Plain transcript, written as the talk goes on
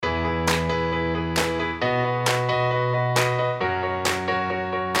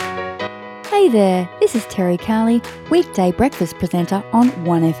Hey there, this is Terry Cowley, weekday breakfast presenter on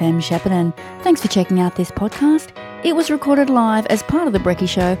 1FM Shepparton. Thanks for checking out this podcast. It was recorded live as part of The Brekkie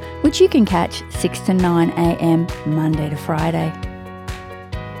Show, which you can catch 6 to 9am Monday to Friday.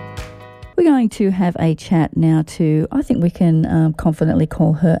 We're going to have a chat now to, I think we can confidently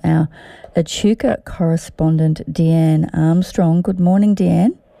call her our Echuca correspondent, Deanne Armstrong. Good morning,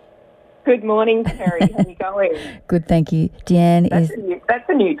 Deanne. Good morning, Terry. How are you going? Good, thank you. Deanne that's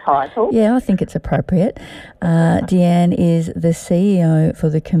a new title. Yeah, I think it's appropriate. Deanne is the CEO for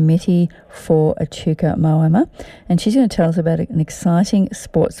the Committee for Echuca Moama, and she's going to tell us about an exciting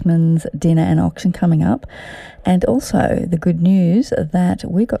sportsman's dinner and auction coming up, and also the good news that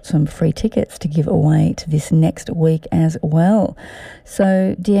we've got some free tickets to give away to this next week as well.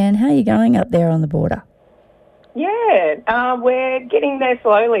 So, Deanne, how are you going up there on the border? Yeah, we're getting there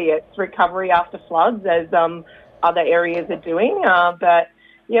slowly. It's recovery after floods, as other areas are doing. But,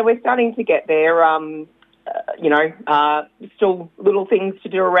 yeah, we're starting to get there. Still little things to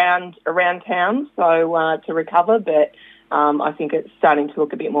do around town, so to recover. But I think it's starting to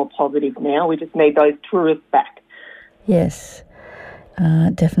look a bit more positive now. We just need those tourists back. Yes.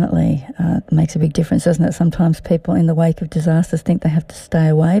 Definitely makes a big difference, doesn't it? Sometimes people in the wake of disasters think they have to stay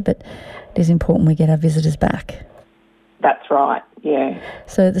away, but it is important we get our visitors back. That's right, yeah.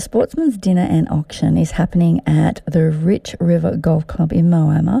 So the Sportsman's Dinner and Auction is happening at the Rich River Golf Club in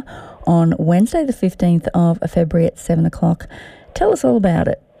Moama on Wednesday the 15th of February at 7 o'clock. Tell us all about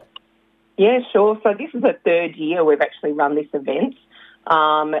it. Yeah, sure. So this is the third year we've actually run this event.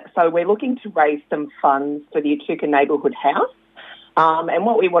 So we're looking to raise some funds for the Echuca Neighbourhood House. And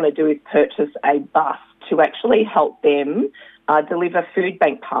what we want to do is purchase a bus to actually help them deliver food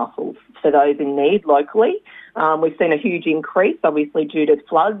bank parcels for those in need locally. We've seen a huge increase, obviously, due to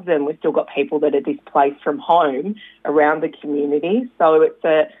floods, and we've still got people that are displaced from home around the community. So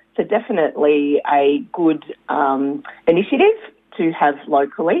it's definitely a good initiative to have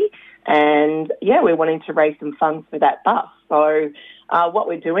locally. And, yeah, we're wanting to raise some funds for that bus. So what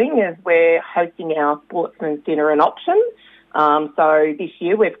we're doing is we're hosting our Sportsman's Dinner and Auction. So this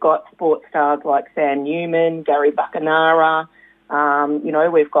year we've got sports stars like Sam Newman, Gary Buckenara.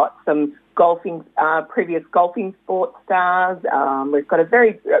 We've got some previous golfing sports stars. We've got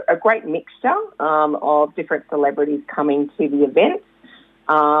a great mixture of different celebrities coming to the event.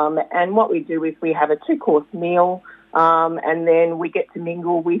 And what we do is we have a 2-course meal, and then we get to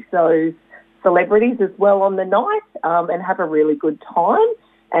mingle with those celebrities as well on the night and have a really good time.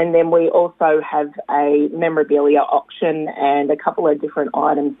 And then we also have a memorabilia auction and a couple of different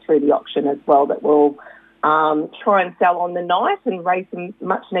items through the auction as well that we'll try and sell on the night and raise some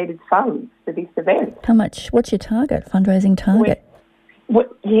much-needed funds for this event. How much? What's your fundraising target? We're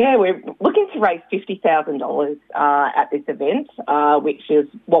looking to raise $50,000 at this event, which is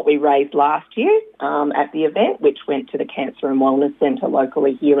what we raised last year at the event, which went to the Cancer and Wellness Centre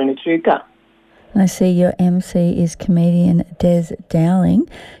locally here in Echuca. I see your MC is comedian Des Dowling.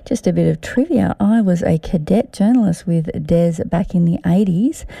 Just a bit of trivia. I was a cadet journalist with Des back in the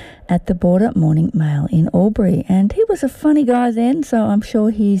 80s at the Border Morning Mail in Albury, and he was a funny guy then, so I'm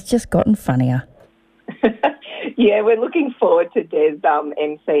sure he's just gotten funnier. Yeah, we're looking forward to Des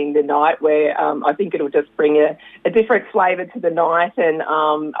emceeing the night, where I think it'll just bring a different flavour to the night, and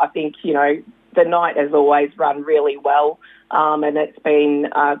I think, the night has always run really well. And it's been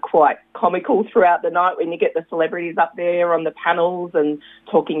quite comical throughout the night when you get the celebrities up there on the panels and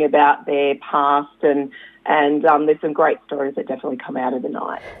talking about their past, and there's some great stories that definitely come out of the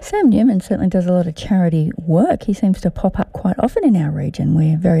night. Sam Newman certainly does a lot of charity work. He seems to pop up quite often in our region.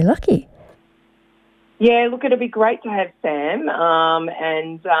 We're very lucky. Yeah, look, it'll be great to have Sam,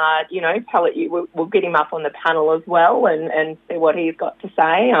 we'll get him up on the panel as well and see what he's got to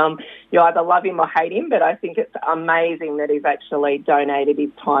say. You either love him or hate him, but I think it's amazing that he's actually donated his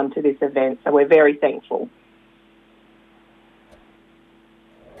time to this event, so we're very thankful.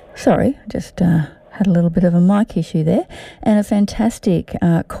 Sorry, just had a little bit of a mic issue there, and a fantastic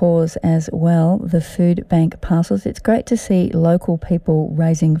cause as well, the food bank parcels. It's great to see local people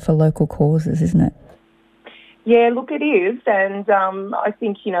raising for local causes, isn't it? Yeah, look, it is, and I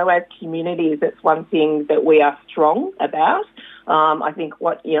think, as communities, it's one thing that we are strong about. I think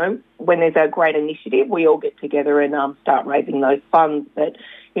when there's a great initiative, we all get together and start raising those funds. But,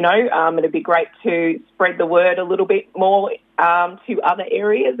 it'd be great to spread the word a little bit more to other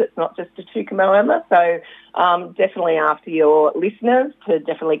areas. It's not just Echuca Moama. So definitely after your listeners to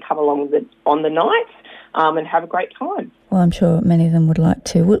definitely come along on the night and have a great time. Well, I'm sure many of them would like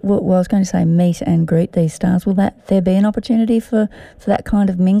to. Well, I was going to say meet and greet these stars. Will there be an opportunity for that kind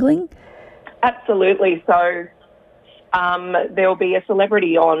of mingling? Absolutely. So There'll be a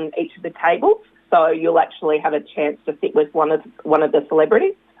celebrity on each of the tables, so you'll actually have a chance to sit with one of the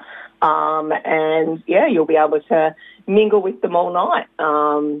celebrities. And you'll be able to mingle with them all night.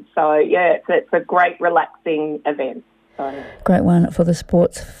 It's a great relaxing event. So. Great one for the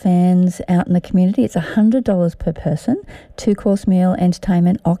sports fans out in the community. It's $100 per person, 2-course meal,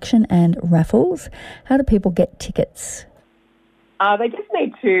 entertainment, auction and raffles. How do people get tickets? They just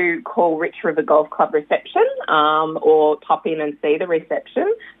need to call Rich River Golf Club reception or pop in and see the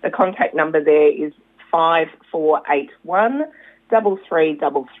reception. The contact number there is 5481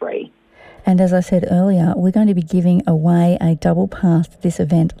 3333. And as I said earlier, we're going to be giving away a double pass to this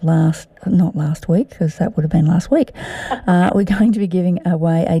event not last week, because that would have been last week. We're going to be giving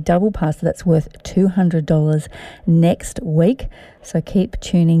away a double pass that's worth $200 next week. So keep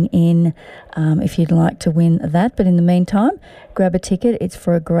tuning in if you'd like to win that. But in the meantime, grab a ticket. It's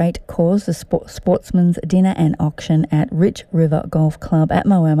for a great cause, the Sportsman's Dinner and Auction at Rich River Golf Club at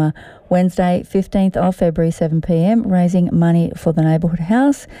Moama, Wednesday, 15th of February, 7 p.m, raising money for the neighbourhood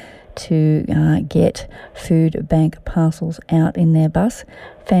house to get food bank parcels out in their bus.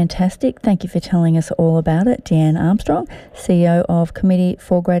 Fantastic. Thank you for telling us all about it, Deanne Armstrong, CEO of Committee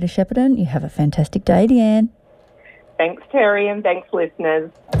for Greater Shepparton. You have a fantastic day, Deanne. Thanks, Terry, and thanks,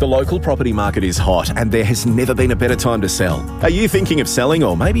 listeners. The local property market is hot and there has never been a better time to sell. Are you thinking of selling,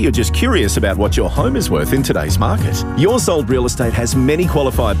 or maybe you're just curious about what your home is worth in today's market? Your Sold Real Estate has many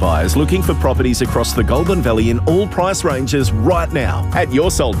qualified buyers looking for properties across the Goulburn Valley in all price ranges right now. At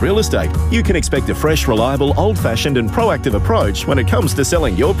Your Sold Real Estate, you can expect a fresh, reliable, old-fashioned and proactive approach when it comes to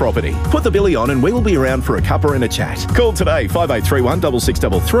selling your property. Put the billy on and we will be around for a cuppa and a chat. Call today 5831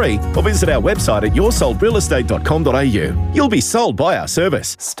 6633 or visit our website at yoursoldrealestate.com.au. You'll be sold by our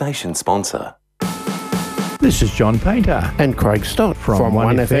service. Station sponsor. This is John Painter and Craig Stott from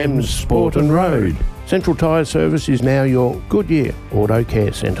 1FM's Sport and Road. Central Tyre Service is now your Goodyear Auto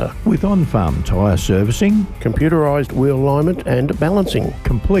Care Centre. With on-farm tyre servicing, computerised wheel alignment and balancing,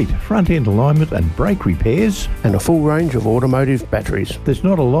 complete front-end alignment and brake repairs, and a full range of automotive batteries. There's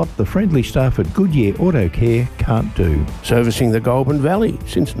not a lot the friendly staff at Goodyear Auto Care can't do. Servicing the Goulburn Valley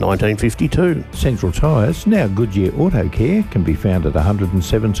since 1952. Central Tyres, now Goodyear Auto Care, can be found at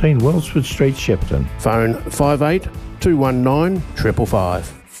 117 Wellsford Street, Shepparton. Phone 58 219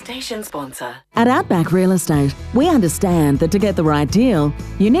 555. Station sponsor. At Outback Real Estate, we understand that to get the right deal,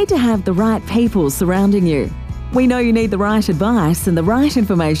 you need to have the right people surrounding you. We know you need the right advice and the right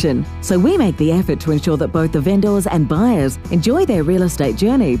information, so we make the effort to ensure that both the vendors and buyers enjoy their real estate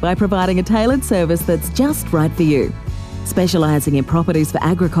journey by providing a tailored service that's just right for you. Specialising in properties for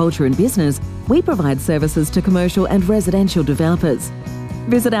agriculture and business, we provide services to commercial and residential developers.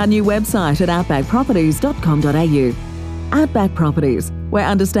 Visit our new website at outbackproperties.com.au. Outback Properties, where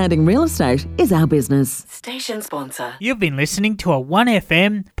understanding real estate is our business. Station sponsor. You've been listening to a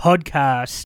 1FM podcast.